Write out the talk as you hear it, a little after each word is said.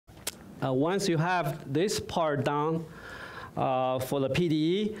once you have this part done for the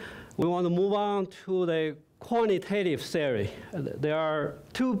PDE, we want to move on to the quantitative theory. There are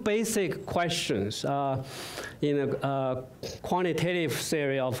two basic questions in a quantitative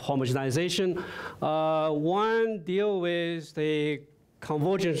theory of homogenization. One deals with the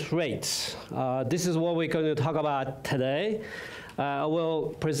convergence rates. This is what we're going to talk about today. I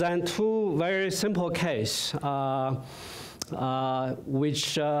will present two very simple cases,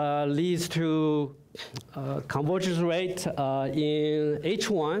 which leads to convergence rate in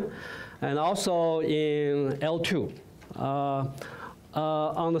H1 and also in L2.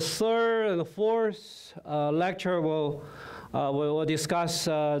 On the third and the fourth lecture, we'll discuss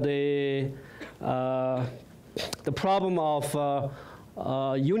the problem of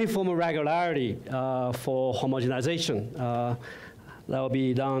uniform regularity for homogenization. That will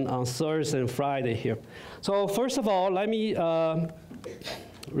be done on Thursday and Friday here. So first of all, let me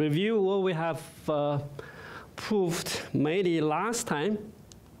review what we have proved mainly last time.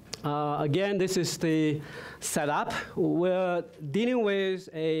 Again, this is the setup. We're dealing with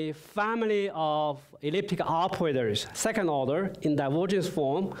a family of elliptic operators, second order, in divergence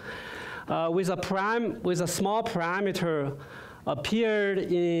form, with a small parameter appeared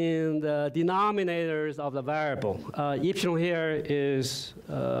in the denominators of the variable. Epsilon here is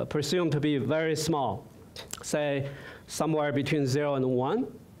presumed to be very small, say somewhere between 0 and 1.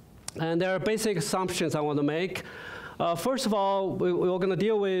 And there are basic assumptions I want to make. First of all, we're going to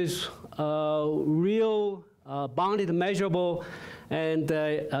deal with real bounded measurable and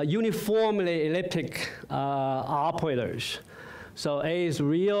uniformly elliptic operators. So A is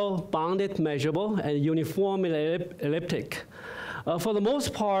real, bounded, measurable, and uniformly elliptic. For the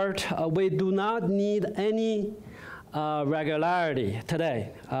most part, we do not need any regularity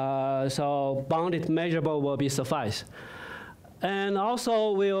today. So bounded, measurable will be suffice. And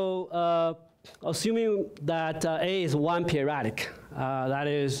also, we'll assuming that A is one periodic. That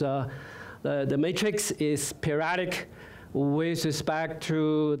is, the matrix is periodic with respect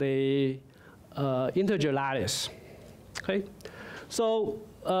to the integer lattice. Okay. So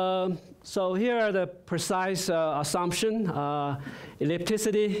here are the precise assumption.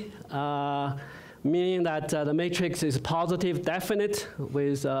 Ellipticity, meaning that the matrix is positive definite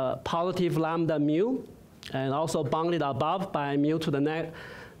with positive lambda mu, and also bounded above by mu to the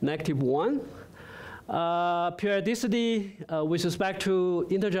 -1. Periodicity with respect to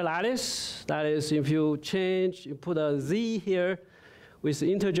integer lattice, that is, if you put a z here with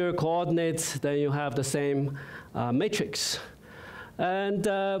integer coordinates, then you have the same matrix. And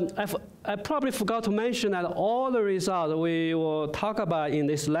I probably forgot to mention that all the results we will talk about in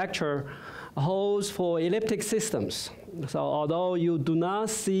this lecture holds for elliptic systems. So although you do not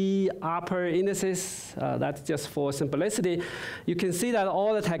see upper indices, that's just for simplicity, you can see that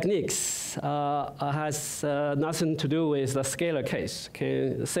all the techniques has nothing to do with the scalar case.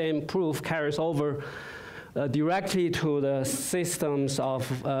 Okay? The same proof carries over directly to the systems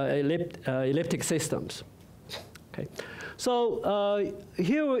of elliptic systems. Okay. So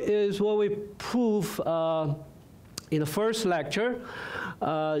here is what we prove in the first lecture,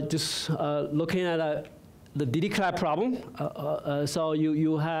 just looking at the Dirichlet problem. So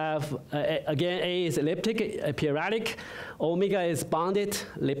you have, again, A is elliptic, periodic, omega is bounded,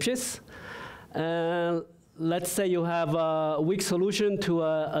 Lipschitz. And let's say you have a weak solution to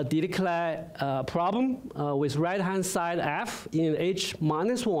a Dirichlet problem with right-hand side F in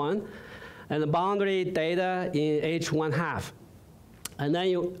H-1, and the boundary data in H1/2. And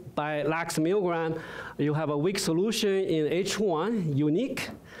then by Lax-Milgram, you have a weak solution in H1, unique.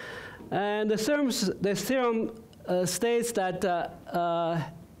 And the theorem states that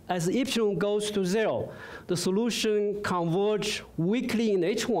as epsilon goes to 0, the solution converges weakly in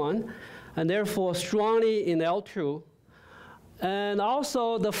H1, and therefore strongly in L2. And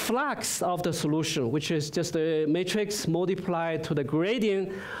also the flux of the solution, which is just the matrix multiplied to the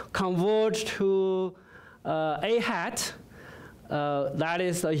gradient, converge to A hat. That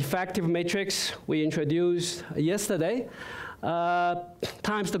is the effective matrix we introduced yesterday,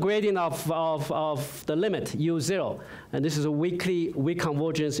 times the gradient of the limit, U0. And this is a weak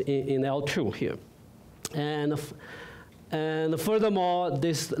convergence in L2 here. And furthermore,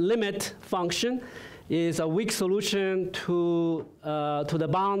 this limit function is a weak solution to the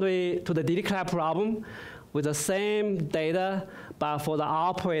boundary, to the Dirichlet problem with the same data, but for the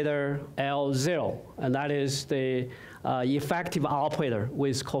operator L0. And that is the effective operator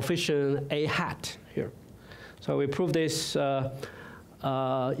with coefficient A hat here. So we prove this in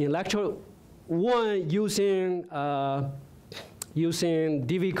lecture 1 using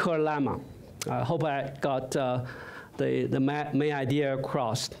Divi-Kerr lemma. I hope I got the main idea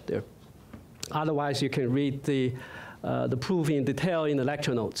across there. Otherwise, you can read the proof in detail in the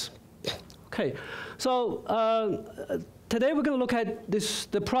lecture notes. Okay, so today we're going to look at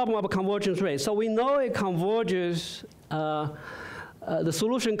the problem of a convergence rate. So we know it converges, the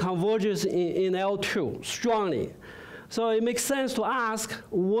solution converges in L2 strongly. So it makes sense to ask,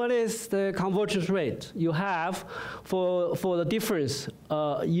 what is the convergence rate you have for the difference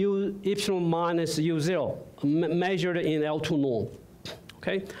U epsilon minus U0 measured in L2 norm?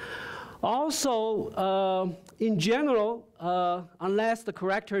 Okay. Also, in general, unless the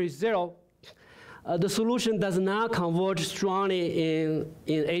corrector is 0, the solution does not converge strongly in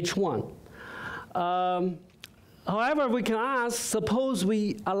H1. However, we can ask, suppose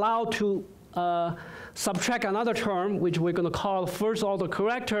we allow to subtract another term, which we're going to call first order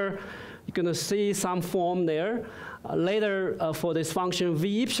corrector. You're going to see some form there later for this function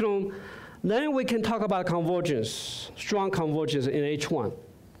V epsilon. Then we can talk about convergence, strong convergence in H1.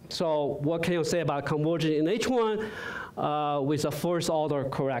 So what can you say about convergence in H1 with a first order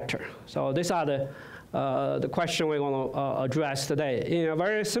corrector? So these are the question we're going to address today in a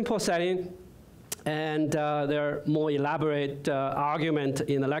very simple setting. And there are more elaborate argument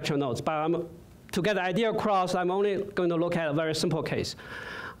in the lecture notes. But to get the idea across, I'm only going to look at a very simple case.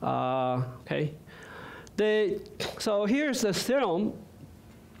 Okay. So here's the theorem.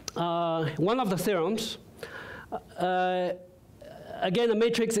 One of the theorems. Again, the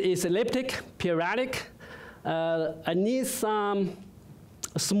matrix is elliptic, periodic. I need some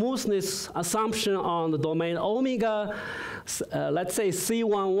smoothness assumption on the domain omega. Let's say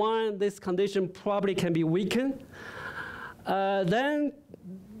C11, this condition probably can be weakened. Then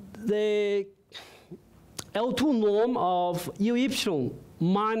the L2 norm of U epsilon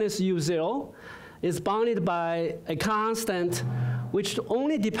minus U0 is bounded by a constant which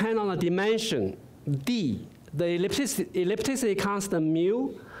only depends on a dimension, D, the ellipticity constant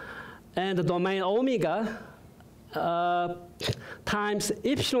mu, and the domain omega times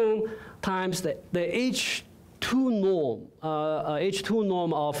epsilon times the H2 norm, H2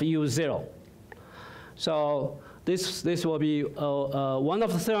 norm of U0. So this will be one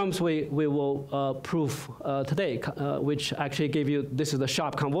of the theorems we will prove today, which actually give you, this is the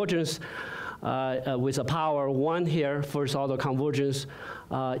sharp convergence with a power 1 here, first order convergence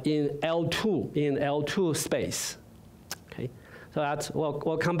in L2 space. Okay, so that's,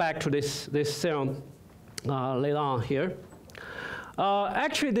 we'll come back to this theorem later on here.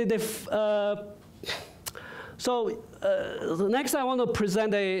 Actually, next I want to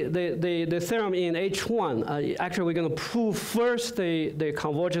present the theorem in H1. Actually, we're going to prove first the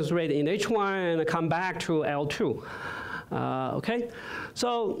convergence rate in H1 and come back to L2. Okay,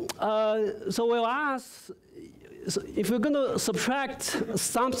 so we'll ask, so if we're going to subtract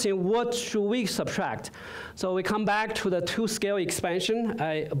something, what should we subtract? So we come back to the two-scale expansion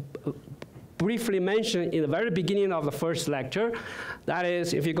I briefly mentioned in the very beginning of the first lecture. That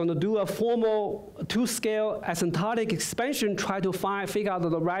is, if you're going to do a formal two-scale asymptotic expansion, try to figure out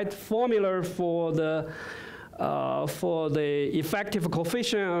the right formula for the effective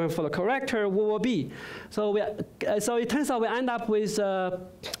coefficient and for the corrector, what will be. So it turns out we end up with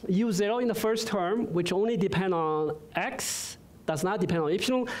U0 in the first term, which only depends on X, does not depend on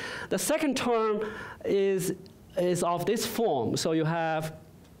epsilon. The second term is of this form. So you have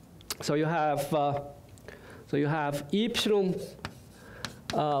epsilon,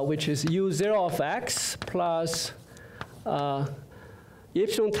 which is U0 of X plus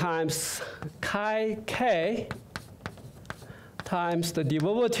epsilon times chi k times the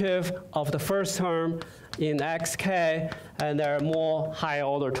derivative of the first term in xk, and there are more higher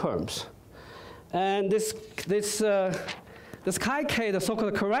order terms. And this chi k, the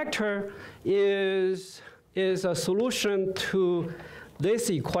so-called corrector, is a solution to this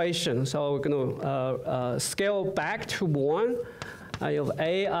equation. So we're going to scale back to 1. You have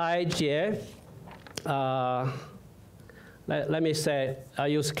aij. Let me say, I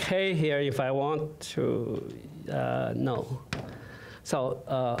use k here if I want to, no. So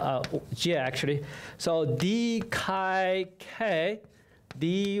j actually. So d chi k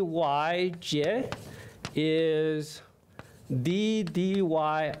dyj is d dy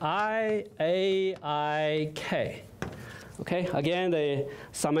I a k. Okay, again, the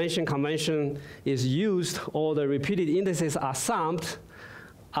summation convention is used. All the repeated indices are summed.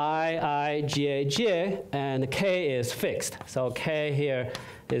 I, j, j, and k is fixed. So k here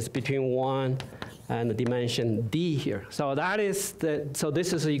is between 1 and the dimension d here. So that is so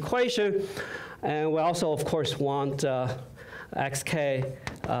this is the equation. And we also, of course, want xk,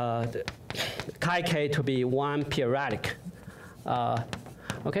 chi k to be 1 periodic.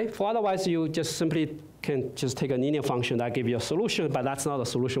 Okay, for otherwise you just simply can just take a linear function that gives you a solution, but that's not the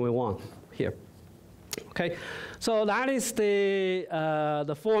solution we want. here. Okay, so that is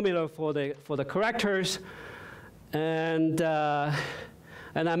the formula for the correctors, and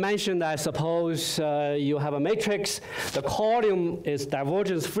I mentioned that suppose you have a matrix, the column is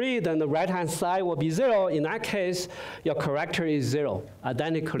divergence free, then the right-hand side will be 0. In that case, your corrector is 0,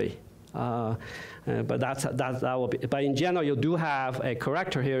 identically. But that will be. But in general, you do have a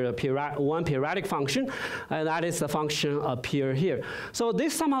corrector here, one periodic function, and that is the function appear here. So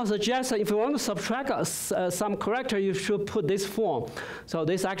this somehow suggests that if you want to subtract some corrector, you should put this form. So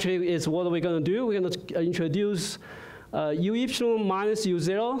this actually is what we're going to do. We're going to introduce u epsilon minus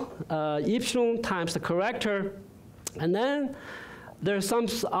u0, epsilon times the corrector, and then there's some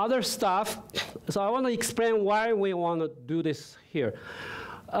other stuff. So I want to explain why we want to do this here.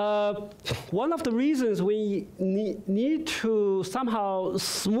 One of the reasons we need to somehow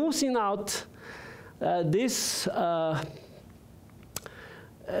smoothing out this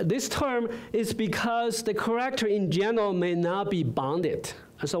term is because the corrector in general may not be bounded.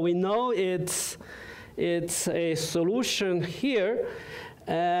 So we know it's a solution here,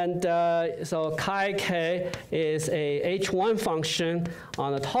 and so chi k is a h1 function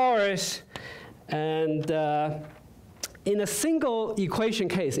on a torus, and in a single equation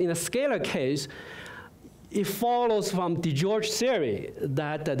case, in a scalar case, it follows from de George theory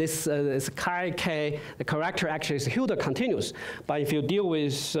that this chi k, the corrector actually is Hilbert continuous. But if you deal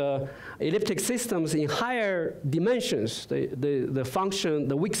with elliptic systems in higher dimensions, the function,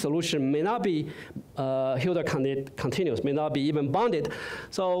 the weak solution may not be Hilbert continuous, may not be even bounded.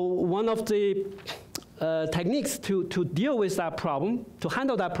 So one of the techniques to deal with that problem, to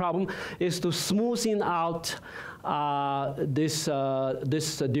handle that problem, is to smoothing out this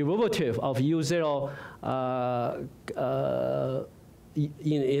derivative of u0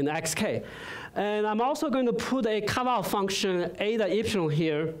 in xk. And I'm also going to put a cutoff function eta epsilon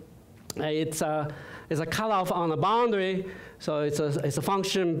here. It's a cutoff on the boundary, so it's a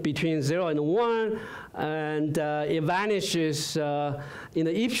function between 0 and 1, and it vanishes in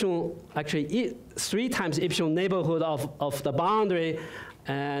the epsilon, actually 3 times epsilon neighborhood of the boundary,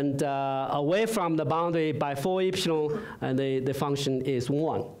 and away from the boundary by 4 epsilon, and the function is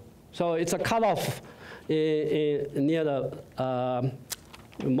 1. So it's a cutoff near the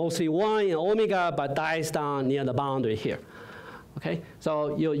mostly 1 in omega, but dies down near the boundary here. Okay,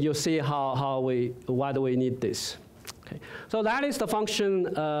 so you'll see why do we need this. Okay, so that is the function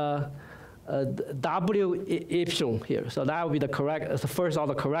w epsilon here. So that will be the the first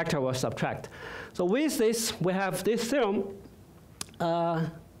order corrector we'll subtract. So with this, we have this theorem.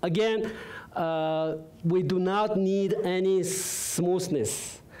 Again, we do not need any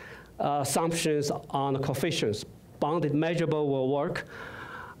smoothness assumptions on the coefficients. Bounded measurable will work.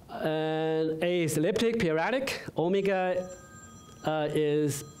 And A is elliptic, periodic. Omega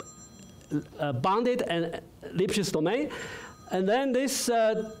is bounded and Lipschitz domain. And then this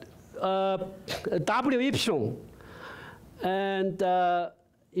W epsilon. And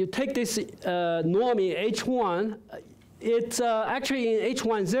you take this norm in H1. It's actually in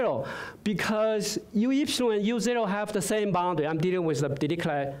H10 because U epsilon and U0 have the same boundary. I'm dealing with the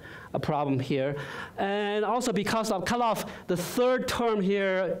Dirichlet problem here. And also because of cutoff, the third term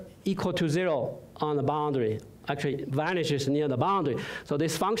here equal to 0 on the boundary. Actually vanishes near the boundary. So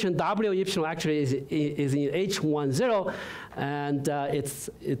this function W epsilon actually is in H10, and it's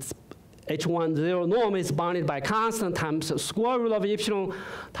H10 norm is bounded by constant times square root of epsilon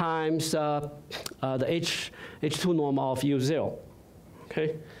times the H2 norm of U0.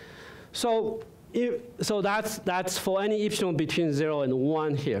 Okay, so that's for any epsilon between 0 and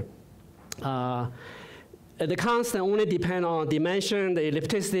 1 here. The constant only depend on dimension, the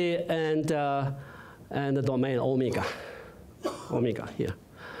ellipticity, and the domain omega here.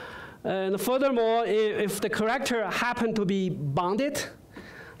 And furthermore, if the corrector happen to be bounded,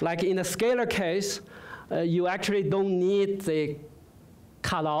 like in the scalar case, you actually don't need the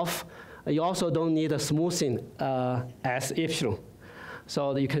cutoff. You also don't need a smoothing as epsilon.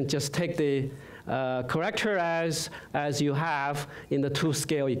 So you can just take the corrector as you have in the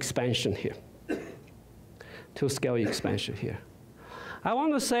two-scale expansion here. Two-scale expansion here. I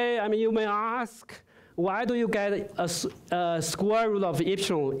want to say, I mean, you may ask, why do you get a square root of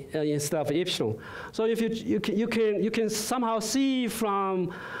epsilon instead of epsilon? So if you can somehow see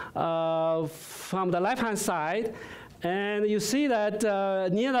from the left-hand side, and you see that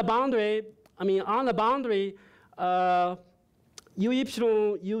near the boundary, I mean on the boundary, U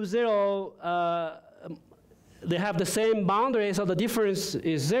epsilon, U0, they have the same boundary, so the difference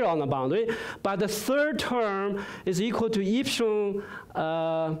is 0 on the boundary. But the third term is equal to epsilon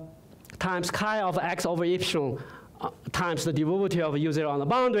times chi of x over epsilon times the derivative of U0 on the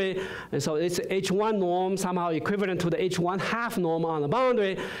boundary. And so it's H1 norm somehow equivalent to the H1 half norm on the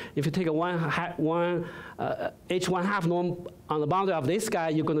boundary. If you take a H1 half norm on the boundary of this guy,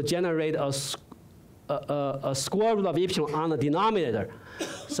 you're going to generate a square root of epsilon on the denominator.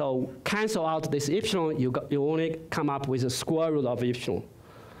 So cancel out this epsilon, you only come up with a square root of epsilon.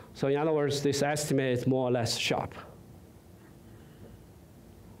 So in other words, this estimate is more or less sharp.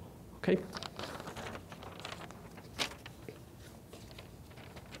 Okay?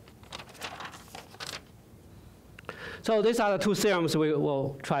 So these are the two theorems we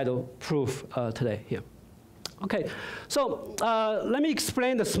will try to prove today here. Okay, so let me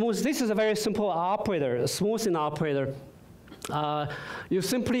explain the smooth. This is a very simple operator, a smoothing operator. You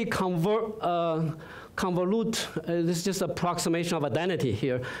simply convolute, this is just approximation of identity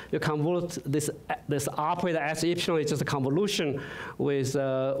here. You convolute this operator as epsilon, it's just a convolution with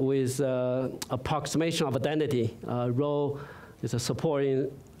approximation of identity. Rho is a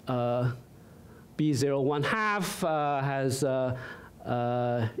supporting B0 1/2 has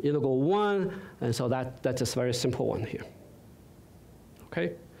integral 1, and so that's just a very simple one here.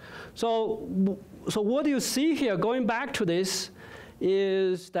 Okay, so what you see here, going back to this,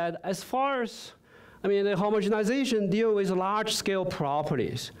 is that as far as, I mean, the homogenization deal with large-scale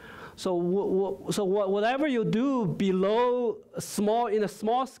properties. So whatever you do below in a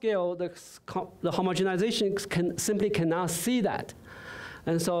small scale, the homogenization simply cannot see that.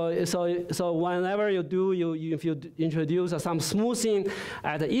 And so whenever you do, if you introduce some smoothing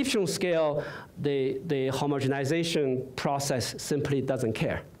at the epsilon scale, the homogenization process simply doesn't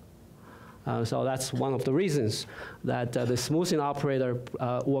care. So that's one of the reasons that the smoothing operator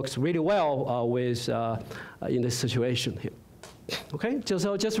works really well in this situation here. Okay,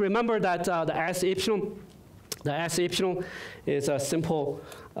 so just remember that the S epsilon is a simple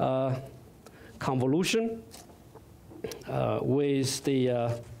convolution with the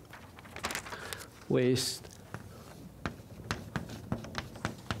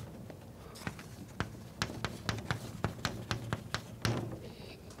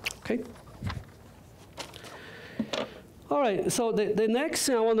okay. All right. So the next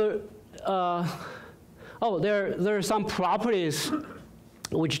thing I want to there are some properties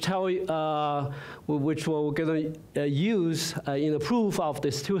which tell you which we're going to use in the proof of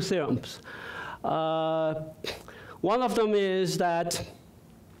these two theorems. One of them is that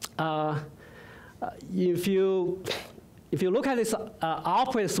if you look at this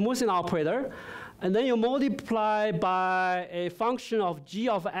operator, smoothing operator, and then you multiply by a function of g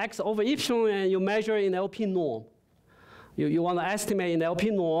of x over epsilon, and you measure in LP norm. You want to estimate in LP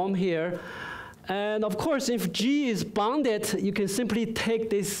norm here. And of course, if g is bounded, you can simply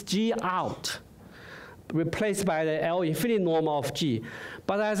take this g out, replaced by the L infinity norm of g.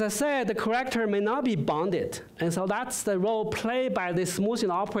 But as I said, the corrector may not be bounded, and so that's the role played by this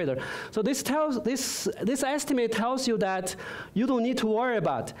smoothing operator. So this estimate tells you that you don't need to worry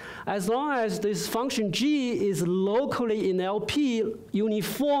about. As long as this function g is locally in LP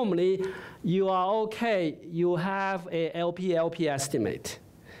uniformly, you are okay. You have a LP estimate.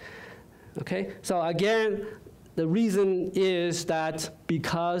 Okay, so again, the reason is that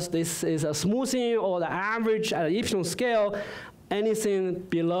because this is a smoothing or the average at an epsilon scale, anything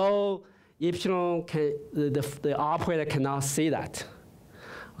below epsilon, the operator cannot see that.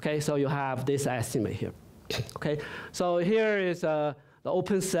 Okay, so you have this estimate here. Okay, so here is the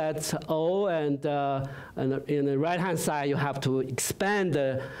open set O, and in the right-hand side, you have to expand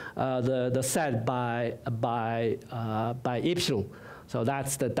the set by epsilon. So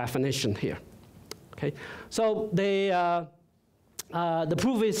that's the definition here. Okay, so the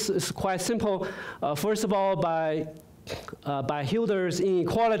proof is quite simple. First of all, by Hilder's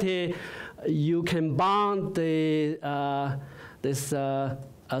inequality, you can bound this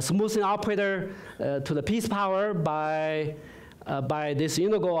smoothing operator to the piece power by this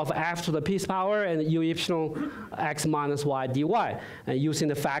integral of f to the piece power and u epsilon x minus y dy, and using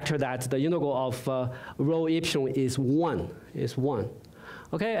the factor that the integral of rho epsilon is 1.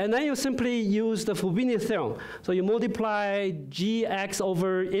 Okay, and then you simply use the Fubini theorem. So you multiply gx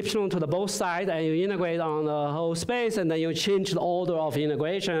over epsilon to the both sides, and you integrate on the whole space, and then you change the order of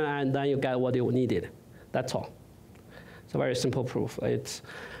integration, and then you get what you needed. That's all. It's a very simple proof. It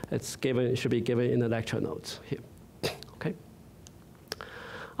should be given in the lecture notes here. Okay.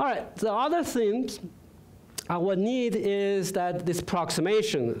 All right. The other thing I would need is that this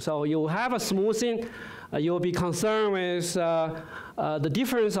approximation. So you have a smoothing. You'll be concerned with the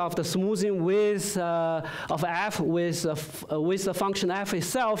difference of the smoothing with of f with the function f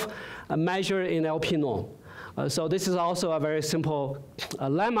itself measured in LP norm. So this is also a very simple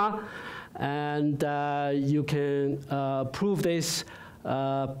lemma. And you can prove this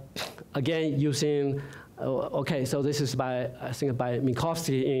again using, okay, so this is by, I think, by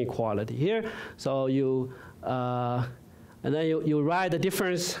Minkowski inequality here. So you, and then you write the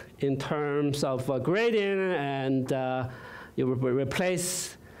difference in terms of gradient, and you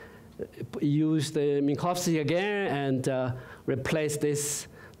replace, use the Minkowski again, and replace this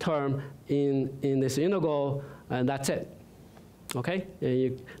term in this integral, and that's it. Okay,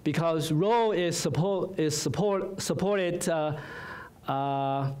 because rho is supported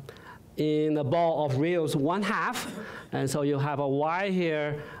in the ball of reals 1/2, and so you have a y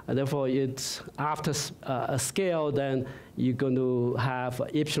here, and therefore it's after a scale, then you're going to have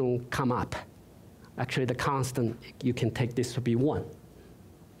epsilon come up. Actually, the constant, you can take this to be 1.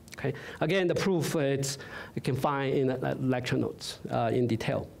 Okay, again, the proof you can find in the lecture notes in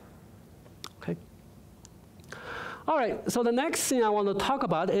detail. Okay. All right, so the next thing I want to talk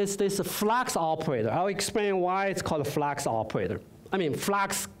about is this flux operator. I'll explain why it's called a flux operator. I mean,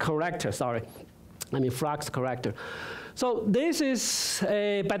 flux corrector, sorry. I mean, flux corrector. So this is,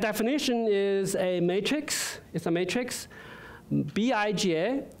 by definition, is a matrix. It's a matrix,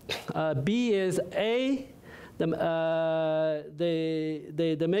 Bija. B is A, the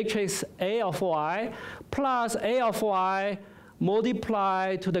matrix A of y plus A of y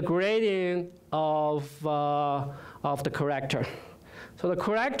multiplied to the gradient of the corrector. So the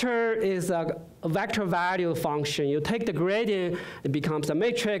corrector is a vector value function. You take the gradient, it becomes a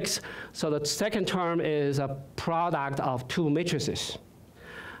matrix. So the second term is a product of two matrices.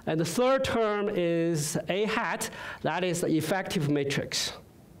 And the third term is A hat, that is the effective matrix.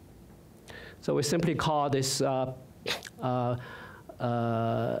 So we simply call this 3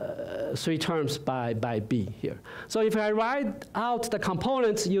 terms by B here. So if I write out the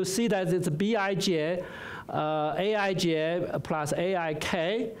components, you see that it's Bij, Aij plus Aik,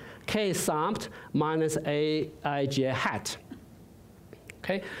 k is summed, minus Aij hat.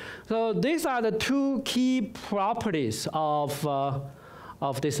 Okay, so these are the two key properties of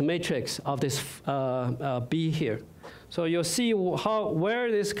this matrix, of this B here. So you'll see where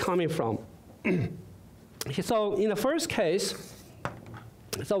it is coming from. So in the first case,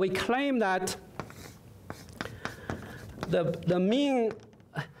 so we claim that the mean,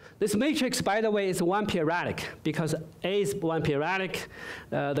 this matrix, by the way, is 1 periodic, because A is 1 periodic,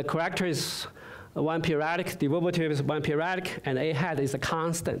 the corrector is 1 periodic, derivative is 1 periodic, and A hat is a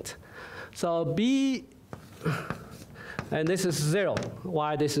constant. So B, and this is 0.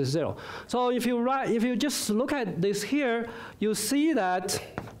 Why this is 0? So if you just look at this here, you see that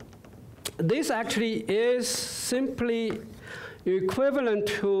this actually is simply equivalent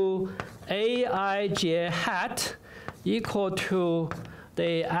to Aij hat equal to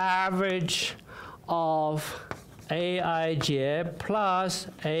the average of Aij plus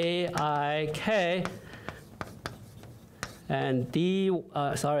Aik and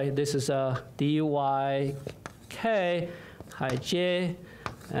this is a dyk ij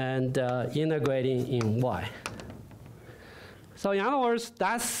and integrating in y. So in other words,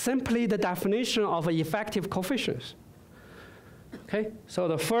 that's simply the definition of effective coefficients. Okay, so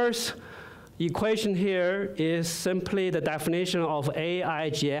the first equation here is simply the definition of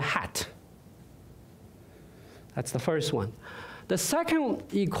Aij hat. That's the first one. The second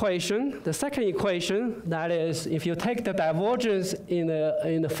equation, that is, if you take the divergence in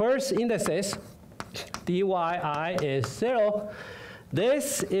the first indices, dyi is 0.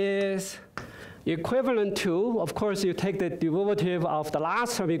 This is equivalent to, of course, you take the derivative of the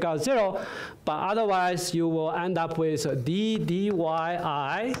last term, you got 0, but otherwise you will end up with dyi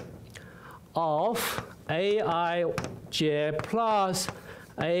of Aij plus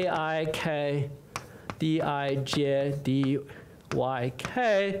Aik dij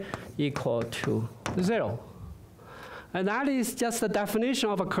dyk equal to 0. And that is just the definition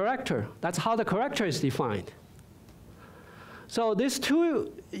of a corrector. That's how the corrector is defined. So these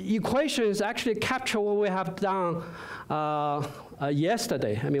two equations actually capture what we have done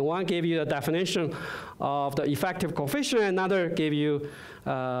yesterday. I mean, one gave you the definition of the effective coefficient, another gave you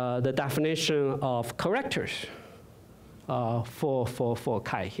the definition of correctors for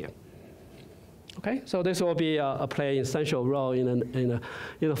chi here. Okay, so this will be play an essential role in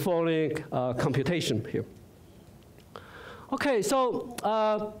the following computation here. Okay, so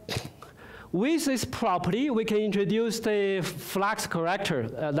with this property, we can introduce the flux corrector.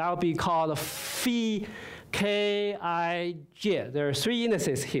 That will be called phi kij. There are 3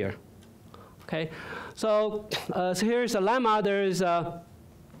 indices here. Okay, so here's a lemma. There is a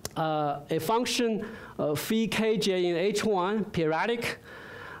function phi kj in H1 periodic,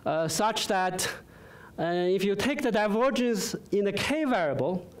 such that if you take the divergence in the k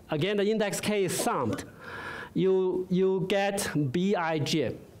variable, again, the index k is summed, you get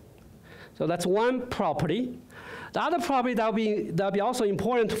Bij. So that's one property. The other property that'll be also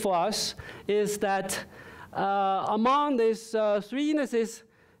important for us is that among these three indices,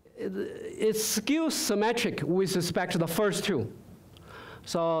 it skews symmetric with respect to the first two.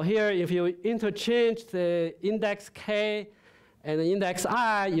 So here, if you interchange the index k and the index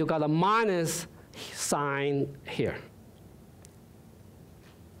I, you got a minus sign here.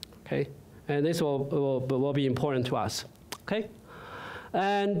 Okay, and this will be important to us. Okay,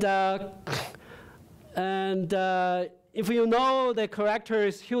 and if you know the character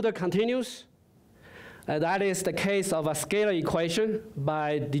is Hilbert continuous, that is the case of a scalar equation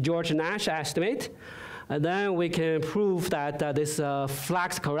by DeGeorge-Nash estimate. And then we can prove that this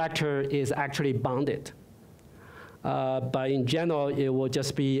flux character is actually bounded. But in general, it will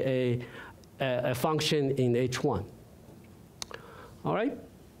just be a function in H1. All right?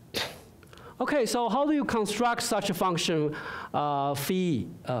 Okay, so how do you construct such a function phi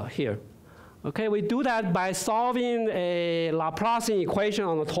here? Okay, we do that by solving a Laplacian equation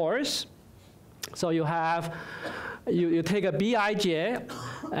on the torus. So you have, you take a Bij,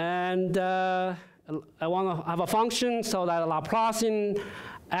 and I want to have a function so that Laplacian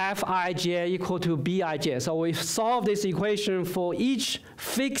Fij equal to Bij. So we solve this equation for each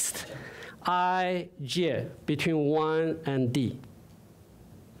fixed I j between 1 and d.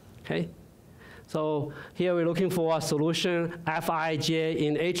 Okay? So here we're looking for a solution Fij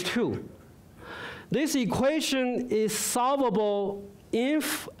in H2. This equation is solvable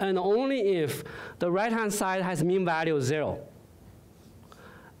if and only if the right-hand side has mean value 0,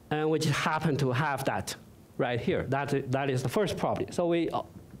 and which happen to have that right here. That is the first property. So we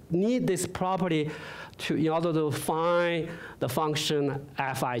need this property in order to find the function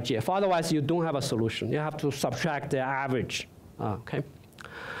Fij. Otherwise, you don't have a solution. You have to subtract the average. Okay.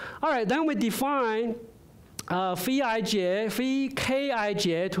 All right, then we define phi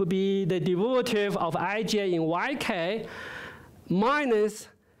Kij to be the derivative of Ij in Yk minus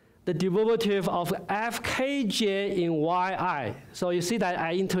the derivative of Fkj in Yi. So you see that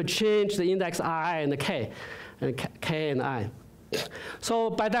I interchange the index I and the k and I. So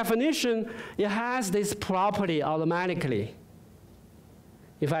by definition, it has this property automatically.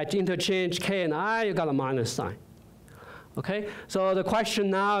 If I interchange k and I, you got a minus sign. Okay, so the question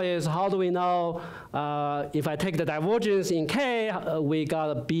now is, how do we know if I take the divergence in k, we got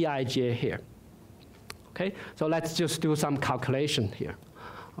a Bij here. Okay, so let's just do some calculation here.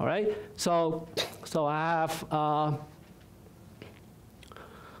 All right, so I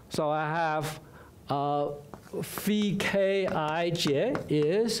have phi Kij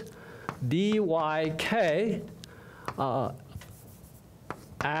is dyk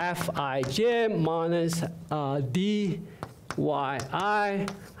Fij minus dyi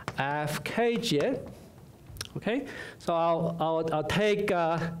Fkj. Okay, so I'll take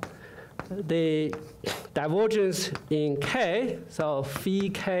the divergence in k, so phi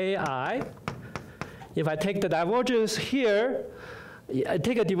Ki. If I take the divergence here, I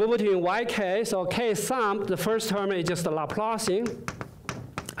take a derivative in Yk, so k is summed. The first term is just the Laplacian.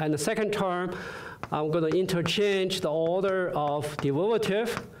 And the second term, I'm going to interchange the order of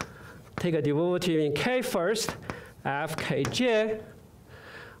derivative. Take a derivative in k first, Fkj.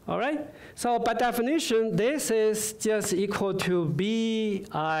 All right? So by definition, this is just equal to Bij.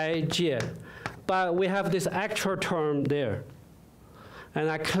 But we have this actual term there. And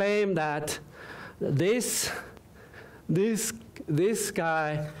I claim that this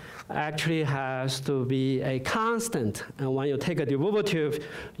guy actually has to be a constant. And when you take a derivative,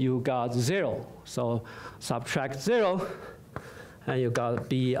 you got 0. So subtract 0, and you got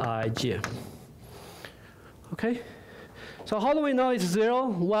Bij. Okay? So how do we know it's 0?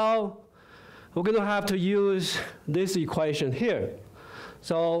 Well, we're going to have to use this equation here.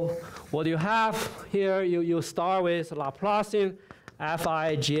 So what you have here, you start with Laplacian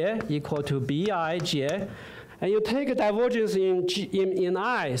Fij equal to Bij. And you take a divergence in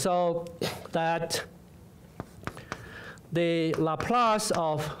I, so that the Laplace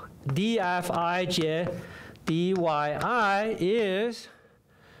of dFij dyi is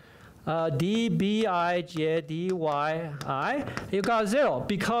dBij dyi. You got 0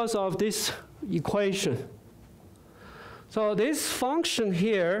 because of this equation. So this function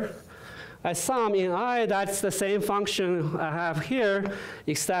here, I sum in I, that's the same function I have here,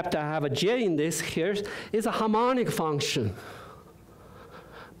 except I have a j in this here. It's a harmonic function.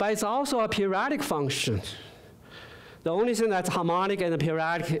 But it's also a periodic function. The only thing that's harmonic and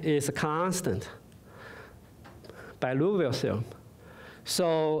periodic is a constant by Liouville theorem.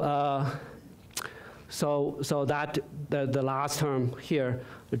 So So that the last term here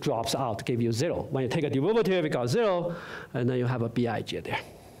drops out, give you 0. When you take a derivative, it got 0, and then you have a Bij there.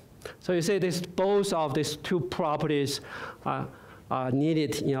 So you see both of these two properties are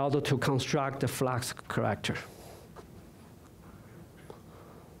needed in order to construct the flux corrector.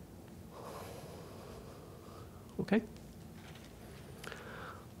 Okay.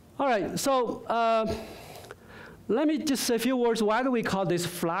 All right, so let me just say a few words. Why do we call this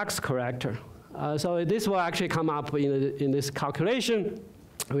flux corrector? So this will actually come up in this calculation.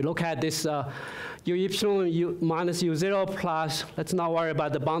 We look at this U epsilon U minus U0 plus, let's not worry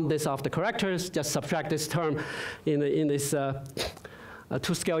about the boundedness of the correctors, just subtract this term in this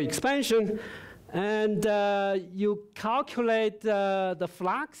two-scale expansion. And you calculate the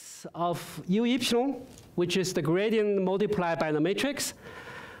flux of U epsilon, which is the gradient multiplied by the matrix,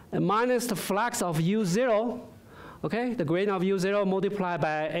 and minus the flux of U0, okay, the gradient of U0 multiplied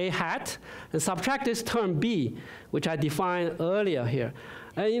by A hat, and subtract this term B, which I defined earlier here.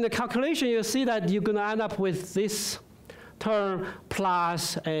 And in the calculation, you see that you're going to end up with this term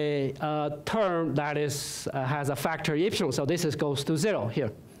plus a term that has a factor epsilon. So this goes to 0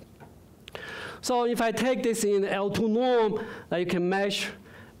 here. So if I take this in L2 norm, you can measure.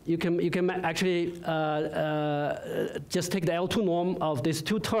 You can actually just take the L2 norm of these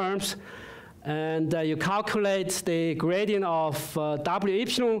two terms, and you calculate the gradient of W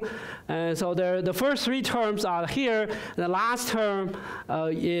epsilon. And so the first three terms are here. The last term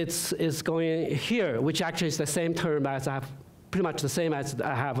is going here, which actually is the same term as I have, pretty much the same as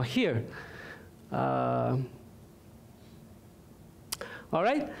I have here. All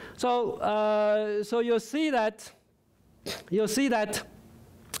right. So you'll see that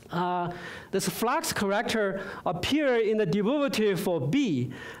this flux corrector appear in the derivative for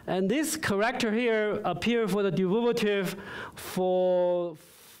B, and this corrector here appear for the derivative for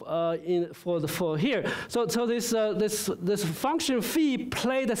here. So this function phi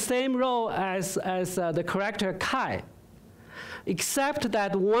play the same role as the corrector chi, except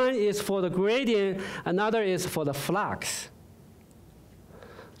that one is for the gradient, another is for the flux.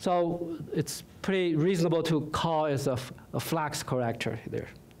 So it's pretty reasonable to call it a flux corrector there.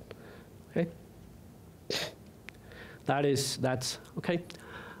 Okay, that's okay.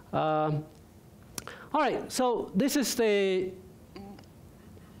 All right, so this is the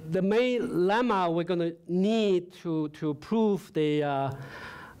main lemma we're going to need to prove the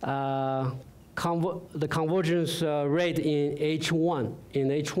convergence rate in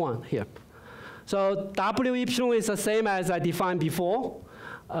H1 here. So W epsilon is the same as I defined before.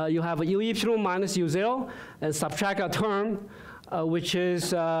 You have U epsilon minus U0 and subtract a term which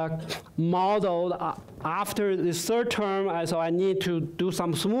is modeled after this third term. So I need to do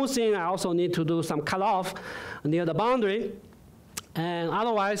some smoothing. I also need to do some cutoff near the boundary. And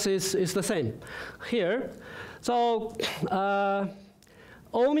otherwise, it's the same here. So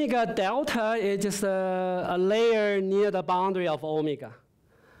omega delta is just a layer near the boundary of omega.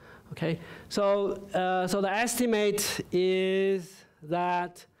 Okay, so the estimate is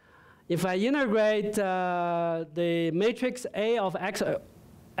that if I integrate the matrix A of x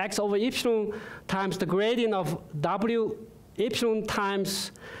over epsilon times the gradient of W epsilon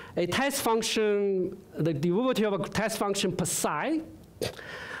times a test function, the derivative of a test function per psi,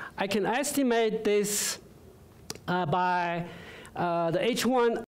 I can estimate this by the H1